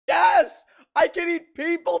I can eat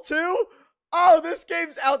people too? Oh, this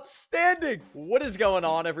game's outstanding. What is going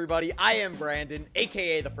on, everybody? I am Brandon,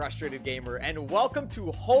 aka The Frustrated Gamer, and welcome to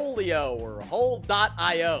Holio, or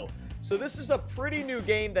Hole.io. So this is a pretty new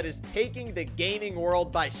game that is taking the gaming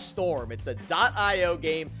world by storm. It's a .io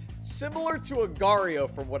game similar to Agar.io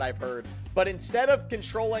from what I've heard, but instead of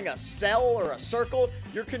controlling a cell or a circle,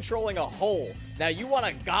 you're controlling a hole. Now, you want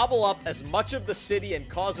to gobble up as much of the city and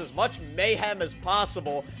cause as much mayhem as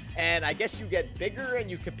possible, and I guess you get bigger and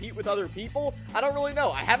you compete with other people? I don't really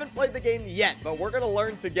know. I haven't played the game yet, but we're going to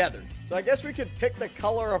learn together. So I guess we could pick the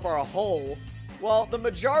color of our hole. Well, the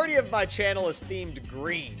majority of my channel is themed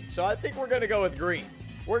green, so I think we're going to go with green.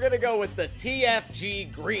 We're going to go with the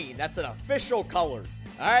TFG green. That's an official color.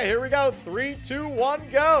 All right, here we go. 3, 2, 1,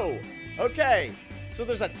 go. Okay, so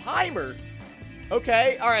there's a timer.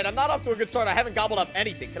 Okay, all right, I'm not off to a good start. I haven't gobbled up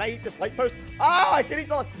anything. Can I eat this light post? Oh, I can eat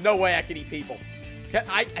the... No way I can eat people.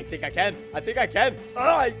 I think I can. I think I can.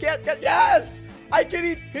 Oh, I can't get... Yes! I can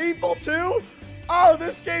eat people too? Oh,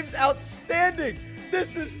 this game's outstanding.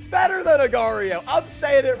 This is better than Agar.io. I'm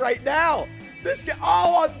saying it right now. This game...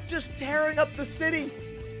 Oh, I'm just tearing up the city.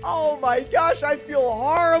 Oh my gosh, I feel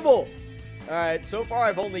horrible. All right, so far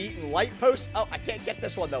I've only eaten light posts. Oh, I can't get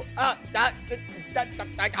this one though.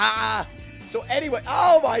 So anyway,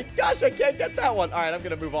 oh my gosh, I can't get that one. All right, I'm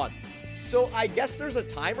gonna move on. So I guess there's a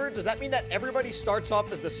timer. Does that mean that everybody starts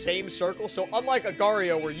off as the same circle? So unlike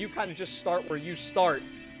Agar.io, where you kind of just start where you start,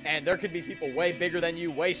 and there could be people way bigger than you,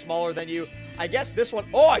 way smaller than you. I guess this one,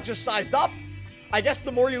 oh, I just sized up. I guess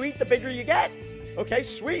the more you eat, the bigger you get. Okay,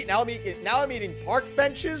 sweet. Now I'm eating park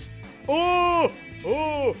benches. Ooh.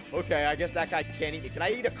 Ooh, okay, I guess that guy can't eat me. Can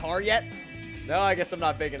I eat a car yet? No, I guess I'm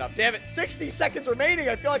not big enough. Damn it, 60 seconds remaining.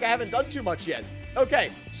 I feel like I haven't done too much yet.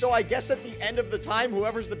 Okay, so I guess at the end of the time,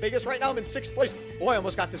 whoever's the biggest right now, I'm in 6th place. Oh, I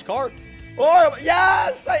almost got this car. Oh,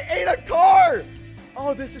 yes, I ate a car.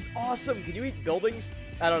 Oh, this is awesome. Can you eat buildings?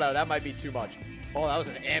 I don't know, that might be too much. Oh, that was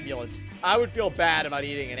an ambulance. I would feel bad about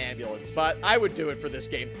eating an ambulance, but I would do it for this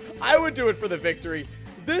game. I would do it for the victory.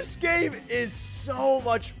 This game is so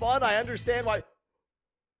much fun. I understand why...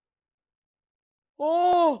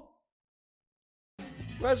 Oh!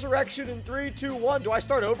 Resurrection in 3, 2, 1. Do I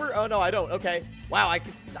start over? Oh, no, I don't. Okay. Wow, I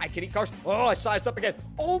can eat cars. Oh, I sized up again.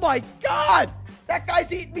 Oh, my God! That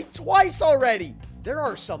guy's eaten me twice already. There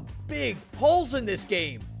are some big holes in this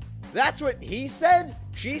game. That's what he said?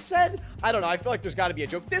 She said? I don't know. I feel like there's got to be a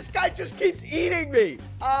joke. This guy just keeps eating me.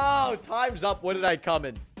 Oh, time's up. What did I come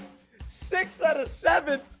in? 6th out of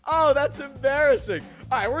 7. Oh, that's embarrassing.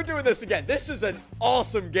 All right, we're doing this again. This is an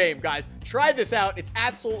awesome game, guys. Try this out. It's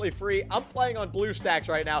absolutely free. I'm playing on BlueStacks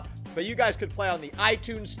right now, but you guys could play on the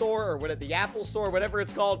iTunes Store or the Apple Store, whatever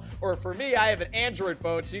it's called. Or for me, I have an Android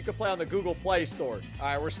phone, so you can play on the Google Play Store. All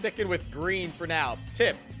right, we're sticking with green for now.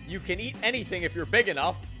 Tip, you can eat anything if you're big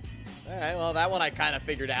enough. All right, well, that one I kind of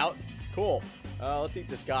figured out. Cool. Let's eat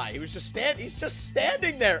this guy. He's just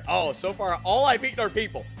standing there. Oh, so far, all I've eaten are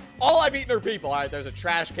people. All I've eaten are people. All right, there's a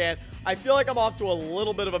trash can. I feel like I'm off to a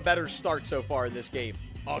little bit of a better start so far in this game.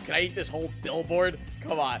 Oh, can I eat this whole billboard?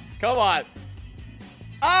 Come on. Come on.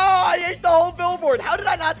 Oh, I ate the whole billboard. How did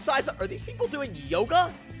I not size up? Are these people doing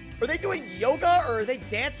yoga? Are they doing yoga or are they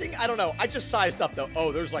dancing? I don't know. I just sized up, though.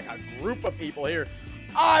 Oh, there's like a group of people here.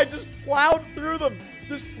 Oh, I just plowed through them.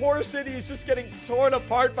 This poor city is just getting torn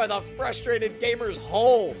apart by the frustrated gamer's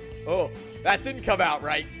hole. Oh, that didn't come out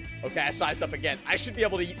right. Okay, I sized up again. I should be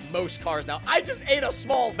able to eat most cars now. I just ate a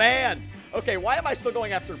small van. Okay, why am I still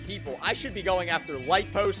going after people? I should be going after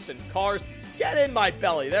light posts and cars. Get in my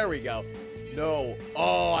belly. There we go. No.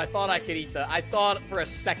 Oh, I thought I could eat I thought for a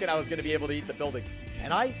second I was going to be able to eat the building.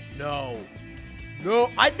 Can I? No.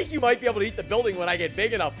 No, I think you might be able to eat the building when I get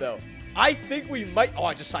big enough, though. I think we might... Oh,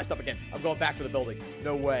 I just sized up again. I'm going back for the building.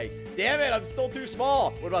 No way. Damn it, I'm still too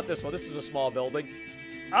small. What about this one? This is a small building.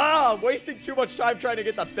 Ah, I'm wasting too much time trying to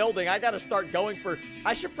get the building. I gotta start going for...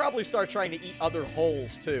 I should probably start trying to eat other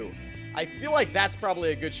holes, too. I feel like that's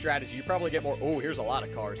probably a good strategy. You probably get more... Oh, here's a lot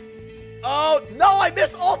of cars. Oh, no, I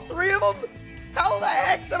missed all 3 of them? How the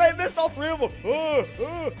heck did I miss all 3 of them?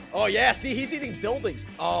 Oh, yeah, see, he's eating buildings.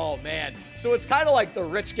 Oh, man. So it's kind of like the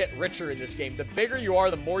rich get richer in this game. The bigger you are,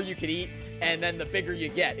 the more you can eat, and then the bigger you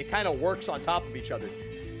get. It kind of works on top of each other.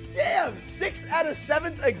 Damn, 6th out of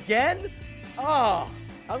 7th again? Oh...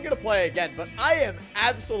 I'm going to play again, but I am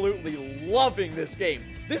absolutely loving this game.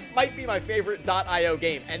 This might be my favorite .io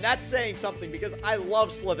game, and that's saying something because I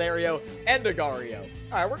love Slither.io and Agar.io.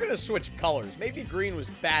 All right, we're going to switch colors. Maybe green was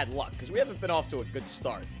bad luck because we haven't been off to a good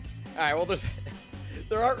start. All right, well,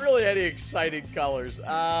 there aren't really any exciting colors.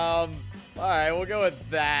 All right, we'll go with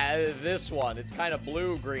that. This one. It's kind of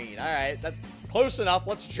blue-green. All right, that's close enough.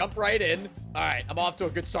 Let's jump right in. All right, I'm off to a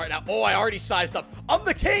good start now. Oh, I already sized up. I'm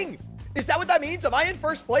the king. Is that what that means? Am I in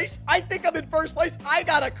first place? I think I'm in first place. I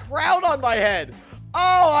got a crown on my head.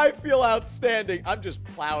 Oh, I feel outstanding. I'm just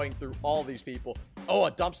plowing through all these people. Oh,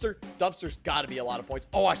 a dumpster. Dumpster's got to be a lot of points.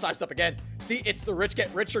 Oh, I sized up again. See, it's the rich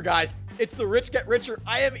get richer, guys. It's the rich get richer.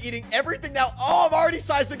 I am eating everything now. Oh, I'm already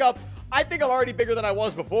sizing up. I think I'm already bigger than I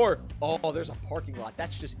was before. Oh, there's a parking lot.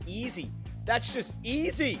 That's just easy. That's just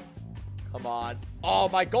easy. Come on. Oh,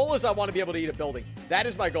 my goal is I want to be able to eat a building. That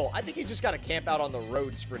is my goal. I think you just got to camp out on the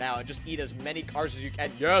roads for now and just eat as many cars as you can.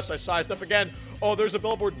 Yes, I sized up again. Oh, there's a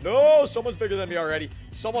billboard. No, someone's bigger than me already.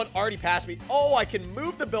 Someone already passed me. Oh, I can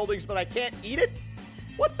move the buildings, but I can't eat it?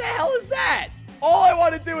 What the hell is that? All I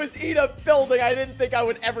want to do is eat a building. I didn't think I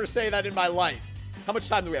would ever say that in my life. How much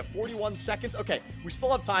time do we have? 41 seconds? Okay, we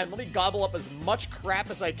still have time. Let me gobble up as much crap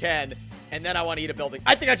as I can, and then I want to eat a building.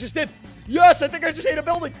 I think I just did. Yes, I think I just ate a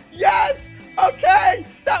building. Yes! Okay!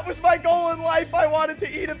 That was my goal in life. I wanted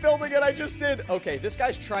to eat a building, and I just did. Okay, this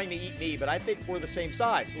guy's trying to eat me, but I think we're the same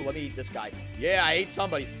size. Ooh, let me eat this guy. Yeah, I ate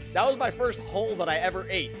somebody. That was my first hole that I ever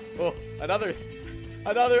ate. Oh, another.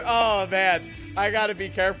 Oh, man. I got to be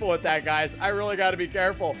careful with that, guys. I really got to be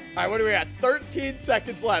careful. All right, what do we got? 13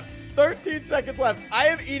 seconds left. 13 seconds left. I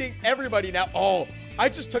am eating everybody now. Oh, I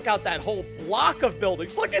just took out that whole block of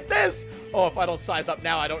buildings. Look at this. Oh, if I don't size up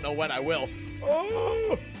now, I don't know when I will.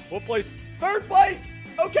 Oh, what place? Third place.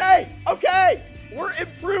 Okay. Okay. We're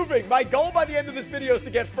improving. My goal by the end of this video is to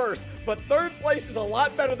get first, but third place is a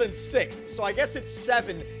lot better than sixth. So I guess it's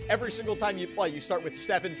 7 every single time you play. You start with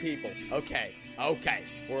 7 people. Okay. Okay.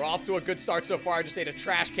 We're off to a good start so far. I just ate a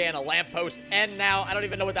trash can, a lamppost, and now I don't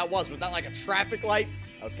even know what that was. Was that like a traffic light?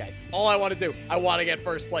 Okay. All I want to do, I want to get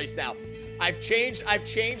first place now. I've changed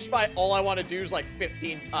my all I want to do is like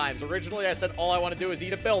 15 times. Originally, I said all I want to do is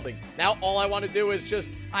eat a building. Now, all I want to do is just,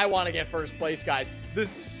 I want to get first place, guys.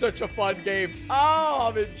 This is such a fun game. Oh,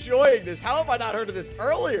 I'm enjoying this. How have I not heard of this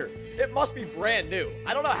earlier? It must be brand new.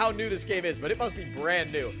 I don't know how new this game is, but it must be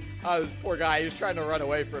brand new. Oh, this poor guy, he was trying to run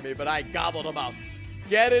away from me, but I gobbled him up.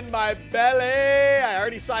 Get in my belly. I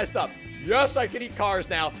already sized up. Yes, I can eat cars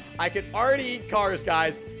now. I can already eat cars,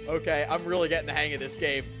 guys. Okay, I'm really getting the hang of this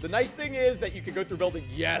game. The nice thing is that you can go through building.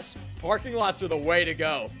 Yes, parking lots are the way to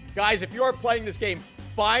go. Guys, if you are playing this game,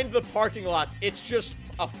 find the parking lots. It's just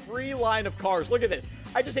a free line of cars. Look at this.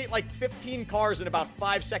 I just ate like 15 cars in about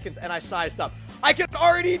 5 seconds, and I sized up. I can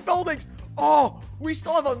already eat buildings. Oh, we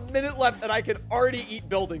still have a minute left, and I can already eat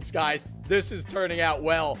buildings, guys. This is turning out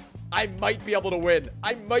well. I might be able to win.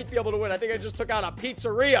 I might be able to win. I think I just took out a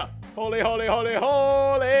pizzeria. Holy, holy, holy,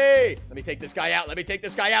 holy. Let me take this guy out. Let me take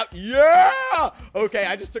this guy out. Yeah! Okay,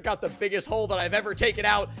 I just took out the biggest hole that I've ever taken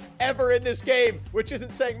out ever in this game, which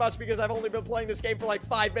isn't saying much because I've only been playing this game for like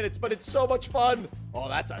 5 minutes, but it's so much fun. Oh,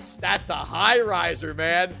 that's a high riser,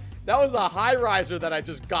 man. That was a high riser that I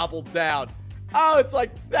just gobbled down. Oh, it's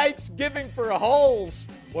like Thanksgiving for holes.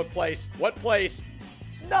 What place? What place?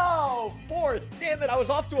 No, 4th. Damn it, I was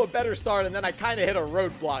off to a better start, and then I kind of hit a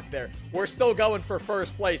roadblock there. We're still going for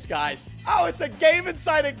first place, guys. Oh, it's a game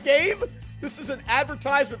inside a game? This is an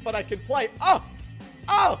advertisement, but I can play.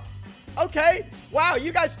 Oh, okay. Wow,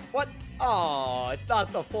 you guys, what? Oh, it's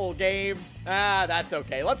not the full game. Ah, that's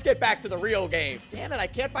okay. Let's get back to the real game. Damn it, I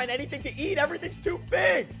can't find anything to eat. Everything's too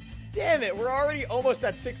big. Damn it, we're already almost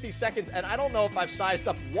at 60 seconds, and I don't know if I've sized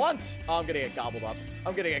up once. Oh, I'm gonna get gobbled up.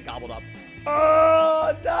 I'm gonna get gobbled up.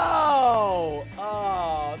 Oh, no!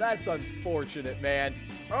 Oh, that's unfortunate, man.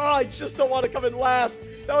 Oh, I just don't want to come in last.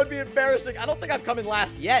 That would be embarrassing. I don't think I've come in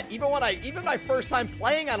last yet. Even my first time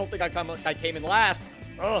playing, I don't think I came in last.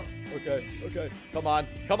 Oh, okay. Come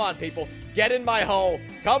on, people. Get in my hole.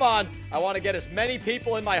 Come on. I want to get as many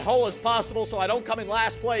people in my hole as possible so I don't come in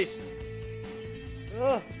last place.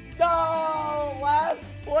 No,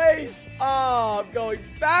 last place. Oh, I'm going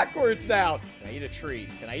backwards now. Can I eat a tree?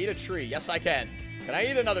 Can I eat a tree? Yes, I can. Can I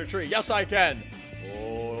eat another tree? Yes, I can.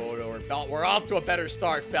 Oh, no, we're off to a better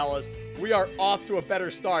start, fellas. We are off to a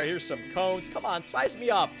better start. Here's some cones. Come on, size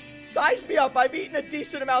me up. Size me up. I've eaten a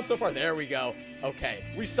decent amount so far. There we go. Okay,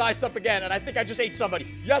 we sized up again, and I think I just ate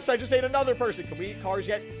somebody. Yes, I just ate another person. Can we eat cars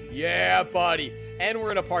yet? Yeah, buddy. And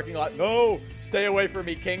we're in a parking lot. No, stay away from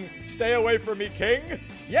me, king. Stay away from me, king.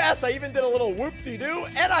 Yes, I even did a little whoop-de-doo,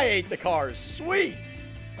 and I ate the cars. Sweet.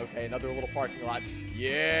 Okay, another little parking lot.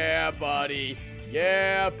 Yeah, buddy.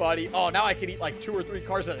 Yeah, buddy. Oh, now I can eat like 2 or 3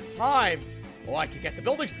 cars at a time. Oh, I can get the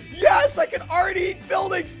buildings. Yes, I can already eat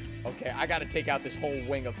buildings. Okay, I got to take out this whole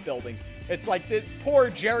wing of buildings. It's like the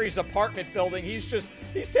poor Jerry's apartment building. He's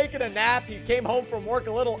taking a nap. He came home from work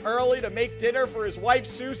a little early to make dinner for his wife,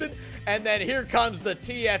 Susan. And then here comes the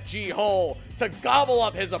TFG hole to gobble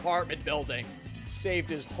up his apartment building. saved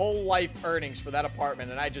his whole life earnings for that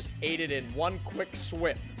apartment, and I just ate it in one quick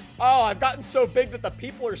swift. Oh, I've gotten so big that the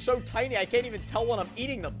people are so tiny, I can't even tell when I'm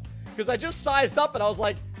eating them. Because I just sized up, and I was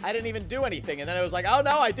like, I didn't even do anything. And then it was like, oh,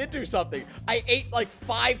 no, I did do something. I ate like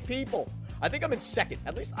 5 people. I think I'm in second.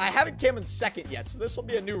 At least I haven't come in second yet, so this will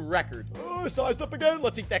be a new record. Oh, sized up again.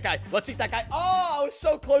 Let's eat that guy. Let's eat that guy. Oh, I was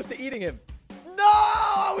so close to eating him. No,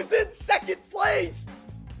 I was in second place.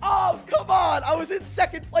 Oh, come on. I was in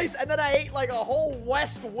second place, and then I ate like a whole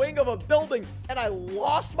west wing of a building, and I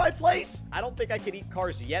lost my place. I don't think I can eat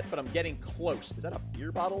cars yet, but I'm getting close. Is that a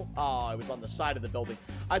beer bottle? Oh, I was on the side of the building.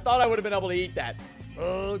 I thought I would have been able to eat that.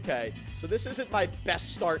 Okay, so this isn't my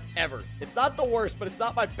best start ever. It's not the worst, but it's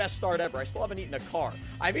not my best start ever. I still haven't eaten a car.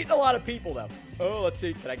 I've eaten a lot of people, though. Oh, let's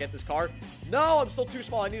see. Can I get this car? No, I'm still too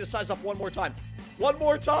small. I need to size up one more time. One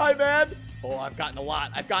more time, man. Oh, I've gotten a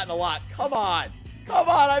lot. I've gotten a lot. Come on. Come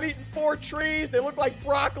on. I've eaten 4 trees. They look like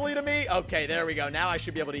broccoli to me. Okay, there we go. Now I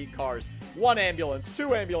should be able to eat cars. 1 ambulance,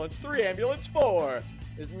 2 ambulance, 3 ambulance, 4.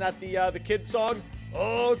 Isn't that the kid song?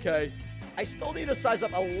 Okay. I still need to size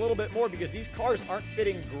up a little bit more because these cars aren't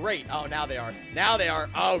fitting great. Oh, now they are. Now they are.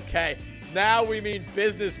 Okay. Now we mean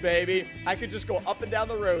business, baby. I could just go up and down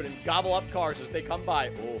the road and gobble up cars as they come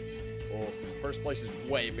by. Oh, first place is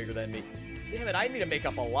way bigger than me. Damn it, I need to make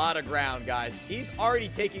up a lot of ground, guys. He's already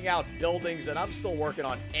taking out buildings, and I'm still working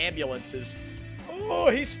on ambulances. Oh,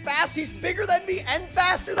 he's fast. He's bigger than me and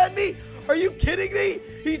faster than me. Are you kidding me?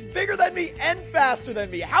 He's bigger than me and faster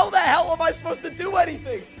than me. How the hell am I supposed to do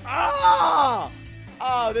anything? Ah!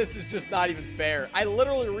 Oh, this is just not even fair. I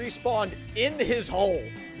literally respawned in his hole.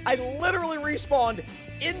 I literally respawned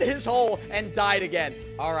in his hole and died again.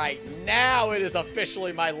 All right, now it is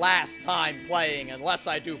officially my last time playing unless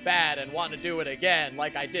I do bad and want to do it again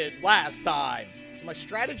like I did last time. So my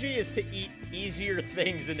strategy is to eat easier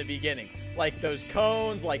things in the beginning. Like those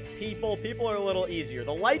cones, like people. People are a little easier.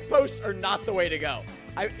 The light posts are not the way to go.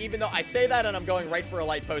 Even though I say that and I'm going right for a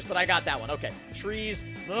light post, but I got that one. Okay, trees.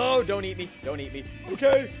 No, don't eat me. Don't eat me.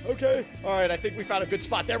 Okay. All right, I think we found a good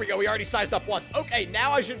spot. There we go. We already sized up once. Okay,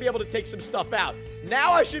 now I should be able to take some stuff out.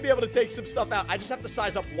 I just have to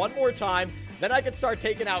size up one more time. Then I can start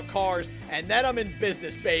taking out cars, and then I'm in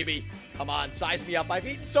business, baby. Come on, size me up. I've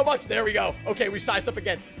eaten so much. There we go. Okay, we sized up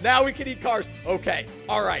again. Now we can eat cars. Okay,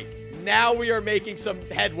 all right. Now we are making some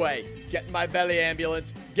headway. Getting my belly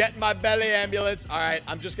ambulance. Getting my belly ambulance. All right,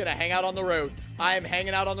 I'm just going to hang out on the road. I am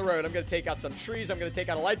hanging out on the road. I'm going to take out some trees. I'm going to take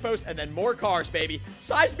out a light post and then more cars, baby.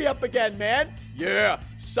 Size me up again, man. Yeah,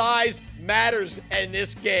 size matters in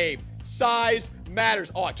this game. Size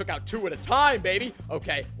matters. Oh, I took out 2 at a time, baby.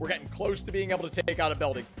 Okay, we're getting close to being able to take out a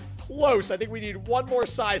building. Close. I think we need one more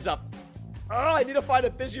size up. Oh, I need to find a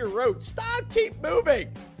busier road. Stop. Keep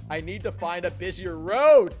moving. I need to find a busier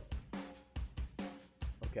road.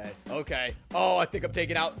 Okay. Oh, I think I'm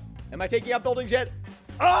taking out. Am I taking out buildings yet?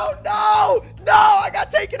 Oh, no! No, I got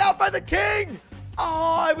taken out by the king!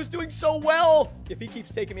 Oh, I was doing so well. If he keeps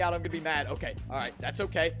taking me out, I'm going to be mad. Okay, all right, that's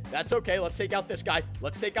okay. That's okay. Let's take out this guy.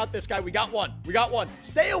 We got one.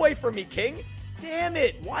 Stay away from me, king. Damn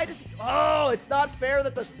it. Why does he... Oh, it's not fair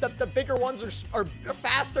that the bigger ones are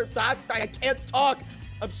faster. I can't talk.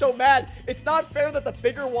 I'm so mad. It's not fair that the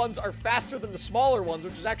bigger ones are faster than the smaller ones,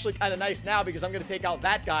 which is actually kind of nice now because I'm going to take out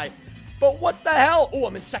that guy. But what the hell? Oh,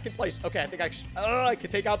 I'm in second place. Okay, I think I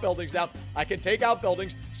can take out buildings now. I can take out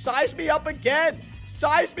buildings. Size me up again.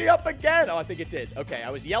 Oh, I think it did. Okay,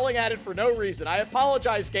 I was yelling at it for no reason. I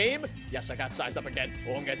apologize, game. Yes, I got sized up again.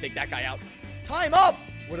 Oh, I'm going to take that guy out. Time up.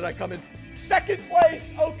 Where did I come in? Second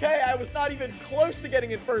place. Okay, I was not even close to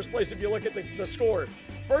getting in first place if you look at the score.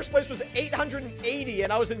 First place was 880,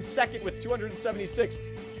 and I was in second with 276.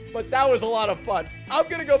 But that was a lot of fun. I'm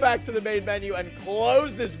going to go back to the main menu and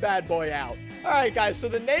close this bad boy out. All right, guys, so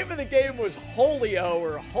the name of the game was Holio,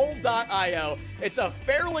 or Hole.io. It's a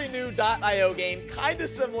fairly new .io game, kind of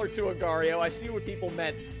similar to Agario. I see what people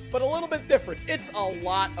meant, but a little bit different. It's a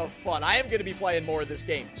lot of fun. I am going to be playing more of this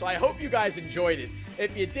game, so I hope you guys enjoyed it.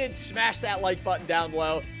 If you did, smash that like button down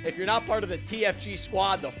below. If you're not part of the TFG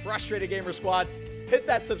squad, the Frustrated Gamer squad, hit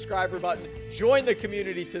that subscriber button. Join the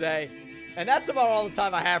community today. And that's about all the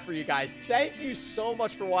time I have for you guys. Thank you so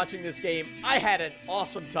much for watching this game. I had an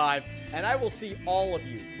awesome time, and I will see all of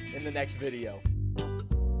you in the next video.